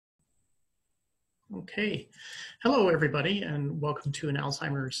Okay. Hello, everybody, and welcome to an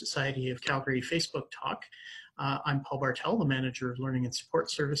Alzheimer's Society of Calgary Facebook talk. I'm Paul Bartel, the Manager of Learning and Support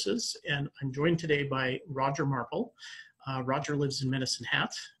Services, and I'm joined today by Roger Marple. Roger lives in Medicine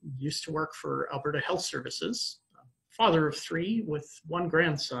Hat, used to work for Alberta Health Services, father of three with one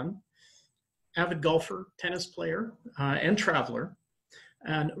grandson, avid golfer, tennis player, and traveler.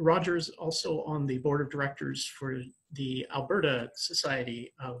 And Roger's also on the board of directors for the Alberta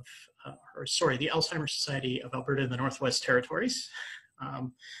Society of, the Alzheimer's Society of Alberta and the Northwest Territories.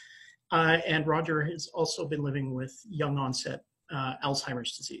 And Roger has also been living with young onset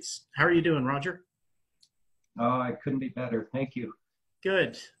Alzheimer's disease. How are you doing, Roger? Oh, I couldn't be better. Thank you.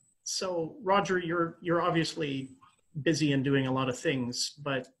 Good. So, Roger, you're obviously busy and doing a lot of things,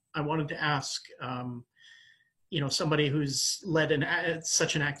 but I wanted to ask, somebody who's led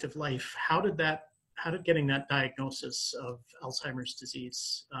such an active life, how did getting that diagnosis of Alzheimer's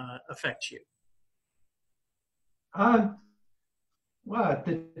disease affect you? Well, at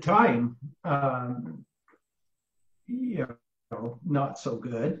the time, not so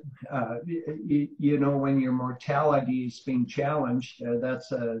good. When your mortality is being challenged,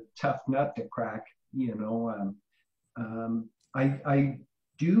 that's a tough nut to crack. I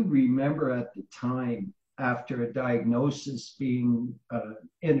do remember at the time, after a diagnosis, being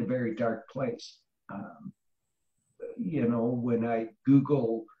in a very dark place. When I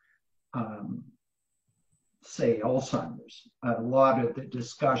Google, say, Alzheimer's, a lot of the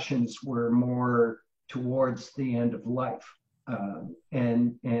discussions were more towards the end of life.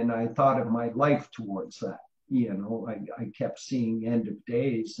 And I thought of my life towards that. I kept seeing end of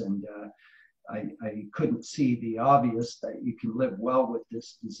days, and I couldn't see the obvious that you can live well with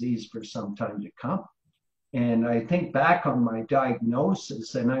this disease for some time to come. And I think back on my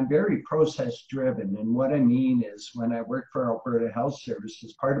diagnosis, and I'm very process driven. And what I mean is, when I worked for Alberta Health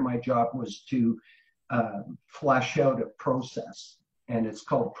Services, part of my job was to flesh out a process, and it's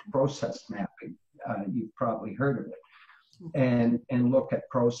called process mapping. You've probably heard of it. And look at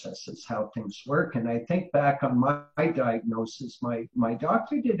processes, how things work. And I think back on my diagnosis, my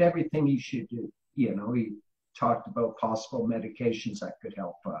doctor did everything he should do. He talked about possible medications that could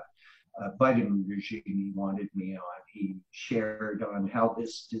help. Vitamin regime he wanted me on. He shared on how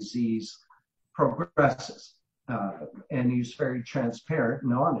this disease progresses. And he's very transparent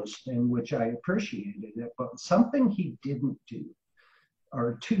and honest, in which I appreciated it. But something he didn't do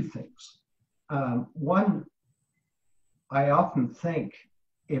are two things. One, I often think,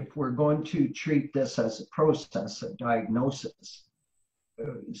 if we're going to treat this as a process of diagnosis,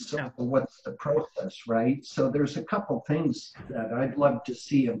 so what's the process, right? So there's a couple things that I'd love to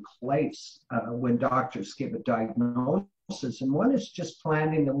see in place when doctors give a diagnosis. And one is just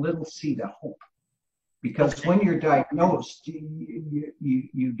planting a little seed of hope. Because when you're diagnosed,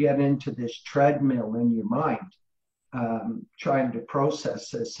 you get into this treadmill in your mind, trying to process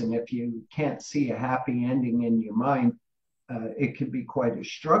this. And if you can't see a happy ending in your mind, it can be quite a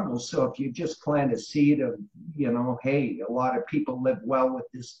struggle. So if you just plant a seed of, hey, a lot of people live well with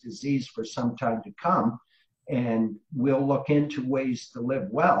this disease for some time to come, and we'll look into ways to live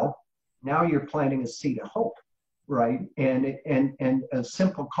well, now you're planting a seed of hope, right? And a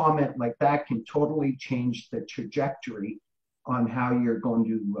simple comment like that can totally change the trajectory on how you're going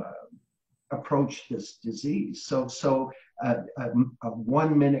to approach this disease. So a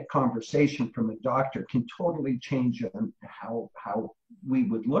 1 minute conversation from a doctor can totally change on how we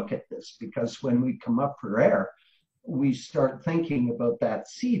would look at this, because when we come up for air, we start thinking about that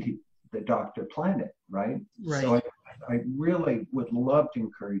seed the doctor planted, right? So I really would love to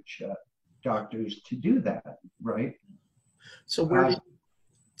encourage doctors to do that, right? So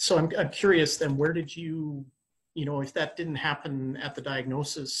I'm curious then, where did you, if that didn't happen at the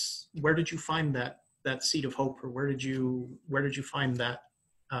diagnosis, where did you find that seed of hope, or where did you find that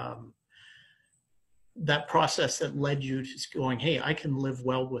that process that led you to going, hey, I can live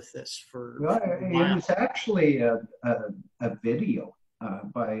well with this for a while? It was actually a video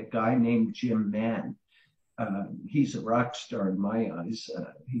by a guy named Jim Mann. He's a rock star in my eyes.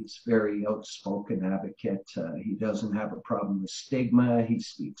 He's very outspoken advocate. He doesn't have a problem with stigma. He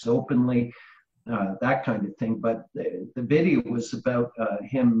speaks openly. That kind of thing. But the video was about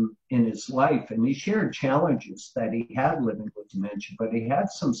him in his life, and he shared challenges that he had living with dementia, but he had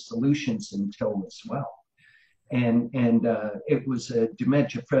some solutions in tow as well. And it was a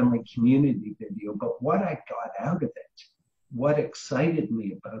dementia-friendly community video. But what I got out of it, what excited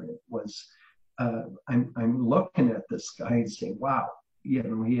me about it, was I'm looking at this guy and saying, wow,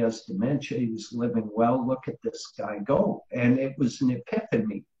 he has dementia, he's living well, look at this guy go. And it was an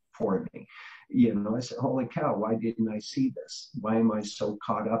epiphany for me. I said, holy cow, why didn't I see this? Why am I so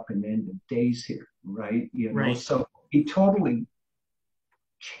caught up in end of days here? Right. Right. So he totally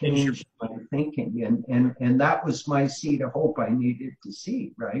Change your, changed my thinking. And that was my seed of hope I needed to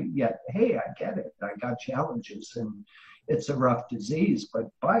see. Right. Yet, hey, I get it. I got challenges and it's a rough disease, but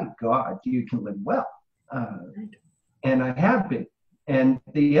by God, you can live well. And I have been. And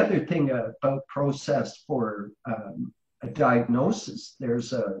the other thing about process for a diagnosis,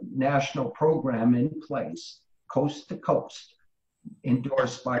 there's a national program in place, coast to coast,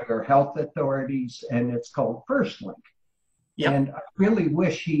 endorsed by our health authorities, and it's called First Link. yep. And I really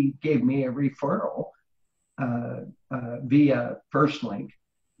wish he gave me a referral via First Link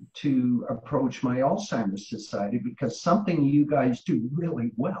to approach my Alzheimer's Society, because something you guys do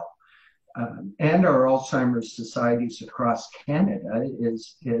really well, and our Alzheimer's societies across Canada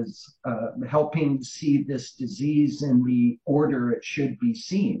is helping see this disease in the order it should be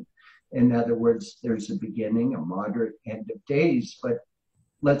seen. In other words, there's a beginning, a moderate, end of days. But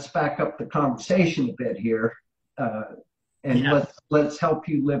let's back up the conversation a bit here, and let's help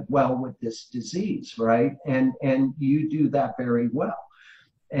you live well with this disease, right? And you do that very well.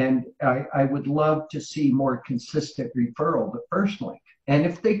 And I would love to see more consistent referral to First Link. And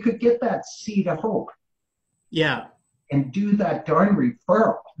if they could get that seed of hope, and do that darn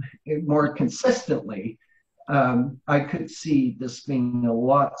referral more consistently, I could see this being a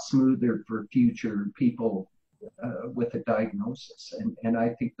lot smoother for future people with a diagnosis. And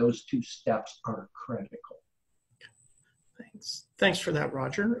I think those two steps are critical. Thanks for that,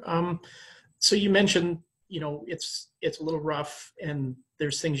 Roger. So you mentioned, it's a little rough and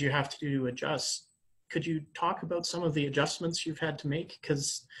there's things you have to do to adjust. Could you talk about some of the adjustments you've had to make?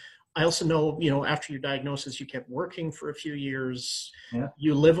 Because I also know, after your diagnosis, you kept working for a few years. Yeah.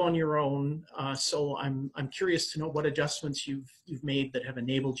 You live on your own. So I'm curious to know what adjustments you've made that have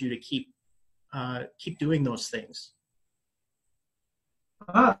enabled you to keep doing those things.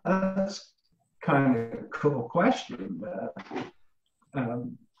 That's kind of a cool question.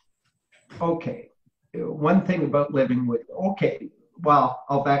 Okay. One thing about living with, well,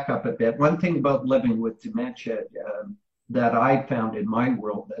 I'll back up a bit. One thing about living with dementia that I found in my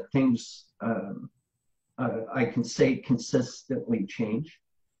world, that things I can say consistently change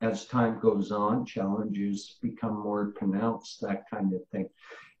as time goes on, challenges become more pronounced, that kind of thing.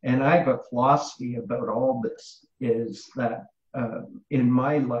 And I have a philosophy about all this, is that in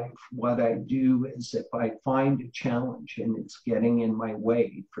my life, what I do is, if I find a challenge and it's getting in my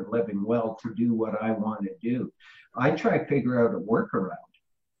way for living well to do what I want to do, I try to figure out a workaround.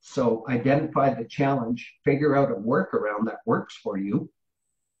 So identify the challenge, figure out a workaround that works for you,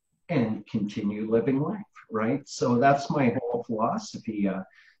 and continue living life, right? So that's my whole philosophy.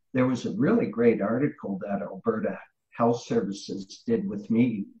 There was a really great article that Alberta Health Services did with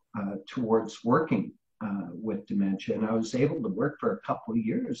me towards working with dementia, and I was able to work for a couple of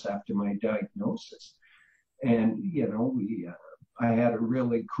years after my diagnosis. And I had a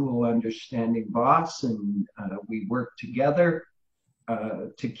really cool, understanding boss, and we worked together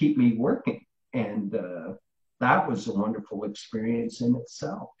to keep me working, and that was a wonderful experience in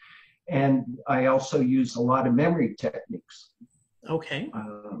itself. And I also use a lot of memory techniques. Okay.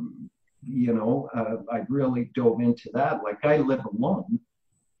 I really dove into that. Like, I live alone,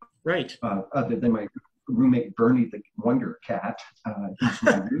 right? Other than my roommate Bernie the Wonder Cat, he's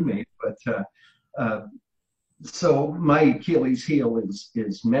my roommate. But so my Achilles heel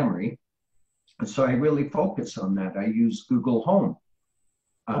is memory, and so I really focus on that. I use Google Home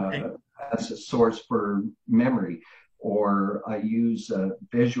as a source for memory, or I use a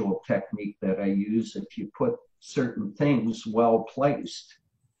visual technique that I use. If you put certain things well placed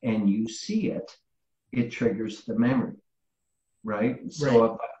and you see it, it triggers the memory. Right? So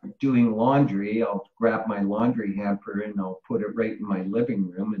if I'm doing laundry, I'll grab my laundry hamper and I'll put it right in my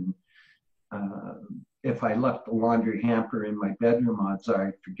living room. And if I left the laundry hamper in my bedroom, odds are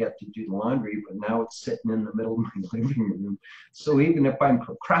I'd forget to do the laundry, but now it's sitting in the middle of my living room. So even if I'm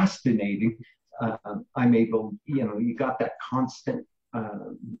procrastinating, I'm able, you got that constant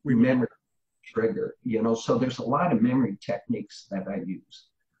memory trigger, so there's a lot of memory techniques that I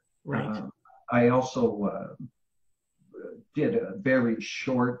use. Right. I also did a very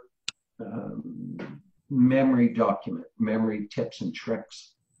short memory tips and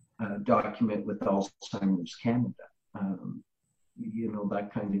tricks document with Alzheimer's Canada.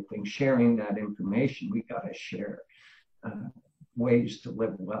 That kind of thing, sharing that information. We got to share ways to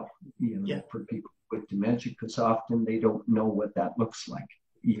live well, for people with dementia, because often they don't know what that looks like,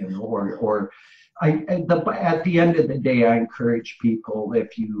 at the end of the day, I encourage people,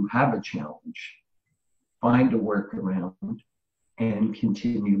 if you have a challenge, find a workaround and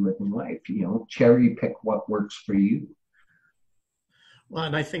continue living life. Cherry pick what works for you. Well,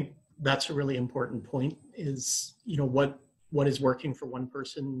 and I think that's a really important point is, what is working for one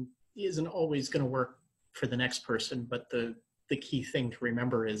person isn't always going to work for the next person. But the key thing to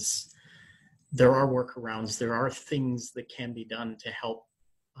remember is there are workarounds. There are things that can be done to help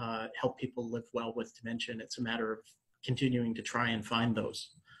people live well with dementia. It's a matter of continuing to try and find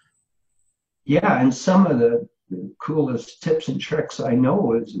those. Yeah, and some of the coolest tips and tricks I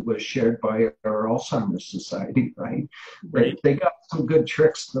know was shared by our Alzheimer's Society, right? Right. They got some good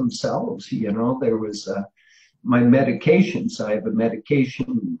tricks themselves. There was my medications. I have a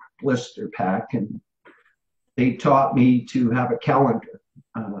medication blister pack, and they taught me to have a calendar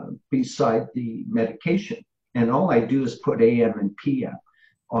beside the medication. And all I do is put AM and PM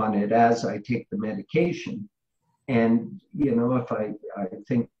on it as I take the medication. And, if I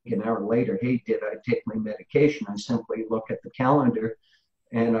think an hour later, hey, did I take my medication? I simply look at the calendar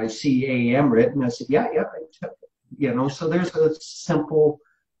and I see AM written. I say, yeah, I took it. So there's a simple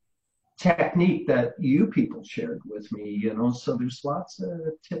technique that you people shared with me, so there's lots of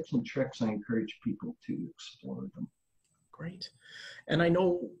tips and tricks. I encourage people to explore them. Great. And I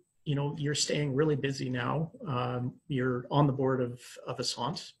know, you're staying really busy now. You're on the board of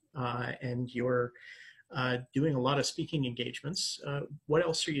Assant, and you're doing a lot of speaking engagements. What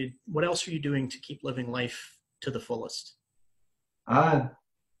else are you doing to keep living life to the fullest?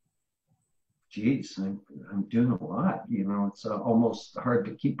 Geez, I'm doing a lot. It's almost hard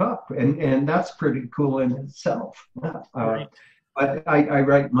to keep up, and that's pretty cool in itself. Right. But I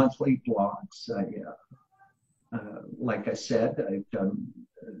write monthly blogs. Like I said, I've done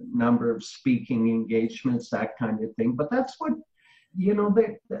a number of speaking engagements, that kind of thing. But that's what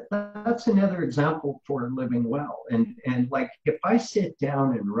that's another example for living well. And like if I sit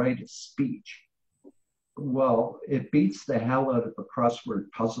down and write a speech, well, it beats the hell out of a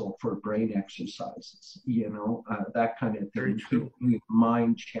crossword puzzle for brain exercises, that kind of thing. Keep your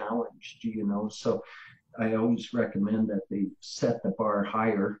mind challenged, So I always recommend that they set the bar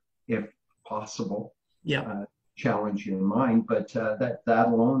higher if possible. Yeah. Challenge your mind, but that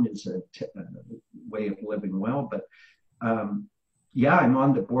alone is a way of living well. But yeah, I'm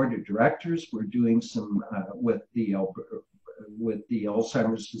on the board of directors. We're doing some with the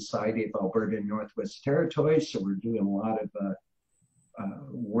Alzheimer's Society of Alberta and Northwest Territories. So we're doing a lot of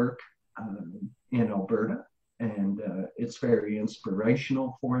work in Alberta, and it's very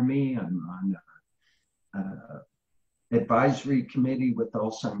inspirational for me. I'm on advisory committee with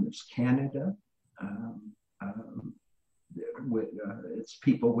Alzheimer's Canada. It's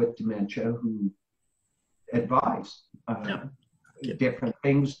people with dementia who advise different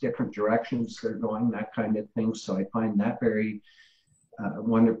things, different directions they're going, that kind of thing. So I find that very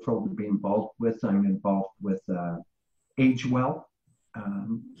wonderful to be involved with. I'm involved with Age Well.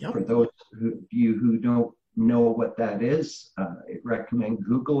 For those of you who don't know what that is, I recommend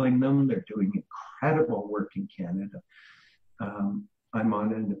Googling them. They're doing incredible work in Canada. I'm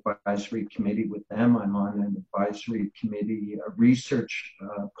on an advisory committee with them. I'm on an advisory committee, a research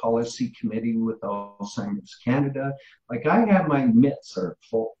policy committee with Alzheimer's Canada. Like I have my mitts are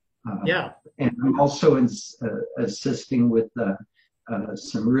full. And I'm also assisting with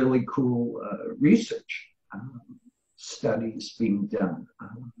some really cool research studies being done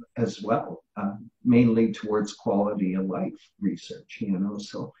as well, mainly towards quality of life research,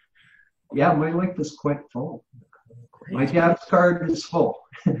 So yeah, my life is quite full. Great. My dad's card is full.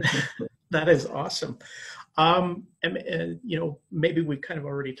 That is awesome. And maybe we kind of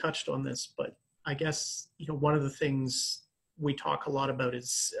already touched on this, but I guess, one of the things we talk a lot about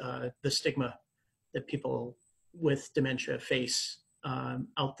is the stigma that people with dementia face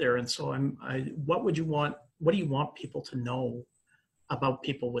out there. And so what do you want people to know about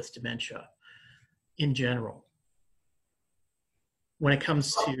people with dementia in general? When it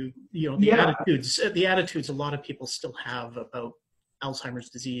comes to, the attitudes a lot of people still have about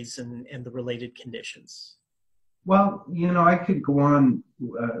Alzheimer's disease and the related conditions. Well, I could go on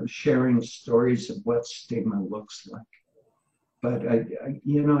sharing stories of what stigma looks like, but I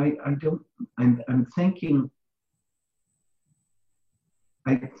don't. I'm thinking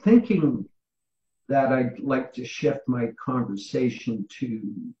that I'd like to shift my conversation to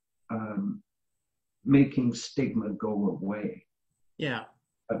making stigma go away. Yeah.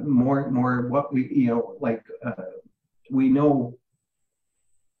 More what we, we know.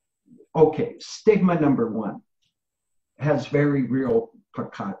 Okay, stigma number one has very real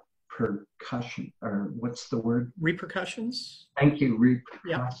percussion, or what's the word? Repercussions? Thank you,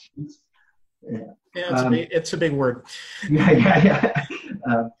 repercussions. Yeah, it's a big word. Yeah.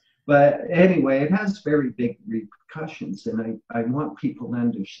 But anyway, it has very big repercussions, and I want people to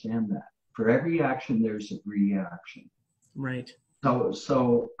understand that. For every action, there's a reaction. Right.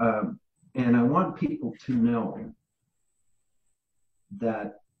 And I want people to know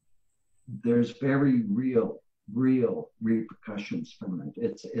that there's very real repercussions from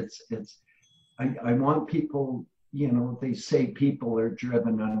it. I want people, they say people are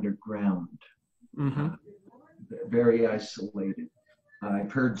driven underground, Mm-hmm. very isolated.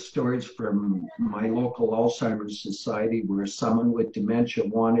 I've heard stories from my local Alzheimer's Society where someone with dementia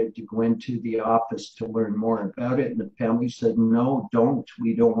wanted to go into the office to learn more about it, and the family said, no, don't.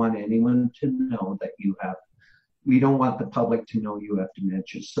 We don't want anyone to know that you have. We don't want the public to know you have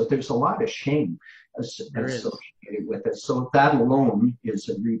dementia. So there's a lot of shame There is. associated with it. So that alone is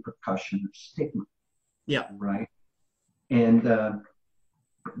a repercussion of stigma, Yeah. right? And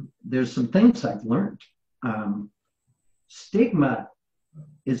there's some things I've learned. Stigma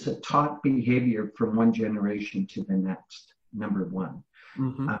is a taught behavior from one generation to the next, number one.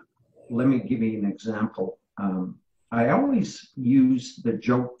 Mm-hmm. Let me give you an example. I always use the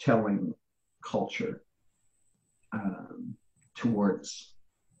joke telling culture towards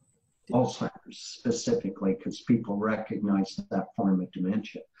Alzheimer's specifically, because people recognize that form of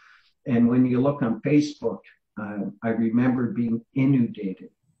dementia. And when you look on Facebook, I remember being inundated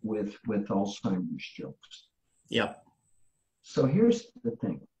with Alzheimer's jokes. Yeah. So here's the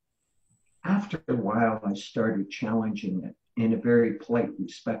thing. After a while, I started challenging it in a very polite,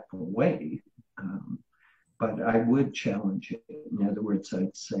 respectful way. But I would challenge it. In other words,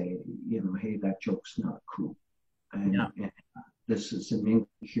 I'd say, hey, that joke's not cool. And this is an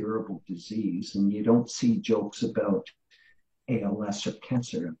incurable disease, and you don't see jokes about ALS or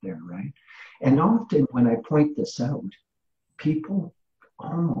cancer up there, right? And often when I point this out, people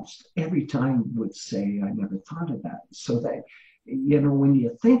almost every time would say, I never thought of that. So that, when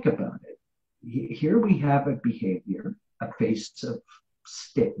you think about it, here we have a behavior, a face of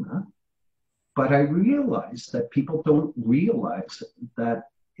stigma, but I realize that people don't realize that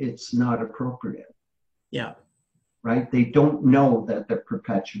it's not appropriate. Yeah. Right? They don't know that they're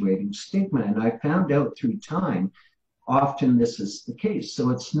perpetuating stigma. And I found out through time, often this is the case. So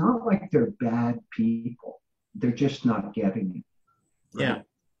it's not like they're bad people. They're just not getting it. Right? Yeah.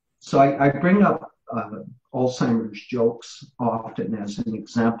 So I bring up Alzheimer's jokes often as an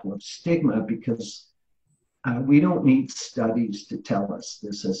example of stigma because we don't need studies to tell us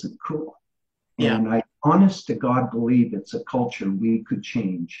this isn't cool. Yeah. And I honest to God believe it's a culture we could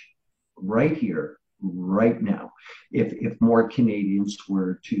change right here, right now, if more Canadians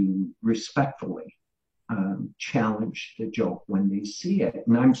were to respectfully challenge the joke when they see it.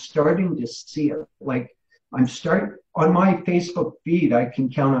 And I'm starting to see it. On my Facebook feed, I can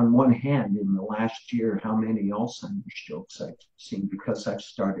count on one hand in the last year how many Alzheimer's jokes I've seen because I've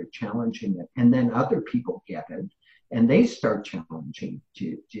started challenging it. And then other people get it and they start challenging.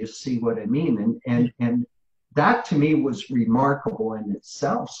 Do you see what I mean? And that to me was remarkable in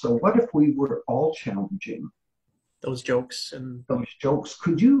itself. So what if we were all challenging those jokes? And those jokes?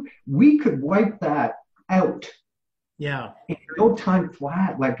 We could wipe that out. Yeah. In no time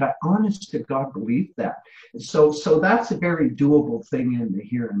flat. Like I honest to God believe that. So that's a very doable thing in the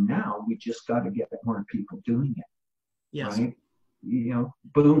here and now. We just got to get more people doing it. Yes. Right?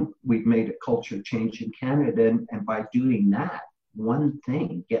 Boom, we've made a culture change in Canada. And by doing that one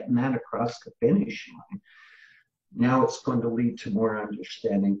thing, getting that across the finish line, now it's going to lead to more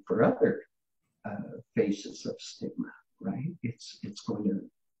understanding for other faces of stigma, right? It's going to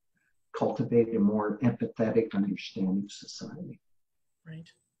cultivate a more empathetic, understanding society. Right.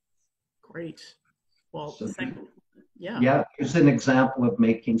 Great. Well, so yeah. Here's an example of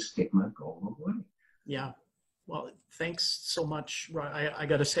making stigma go away. Yeah. Well, thanks so much. I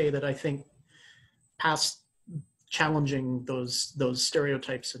got to say that I think past challenging those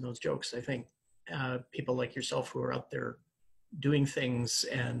stereotypes and those jokes, I think people like yourself who are out there doing things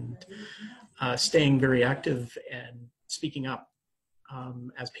and staying very active and speaking up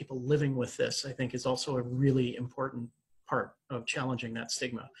as people living with this, I think is also a really important part of challenging that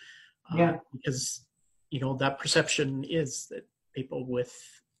stigma. Because, that perception is that people with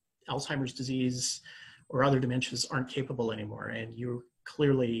Alzheimer's disease or other dementias aren't capable anymore. And you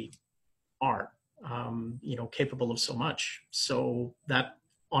clearly are, capable of so much. So that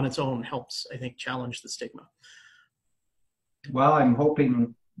on its own helps, I think, challenge the stigma. Well, I'm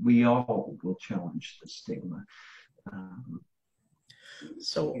hoping we all will challenge the stigma.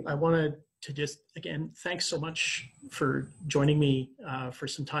 So I wanted to just, again, thanks so much for joining me for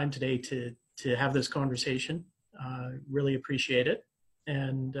some time today to have this conversation. Really appreciate it.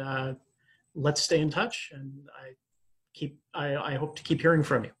 And let's stay in touch. And I hope to keep hearing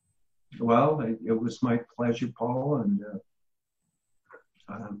from you. Well, it was my pleasure, Paul, and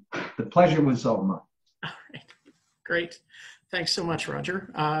the pleasure was all mine. All right, great. Thanks so much,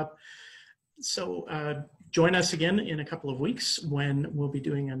 Roger. Join us again in a couple of weeks when we'll be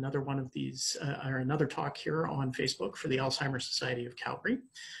doing another one of these, or another talk here on Facebook for the Alzheimer's Society of Calgary.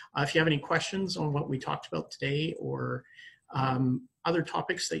 If you have any questions on what we talked about today, or other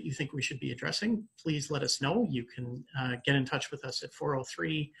topics that you think we should be addressing, please let us know. You can get in touch with us at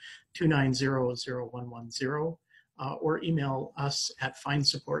 403-290-0110, or email us at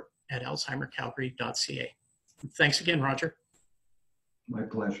findsupport@alzheimercalgary.ca. Thanks again, Roger. My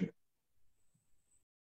pleasure.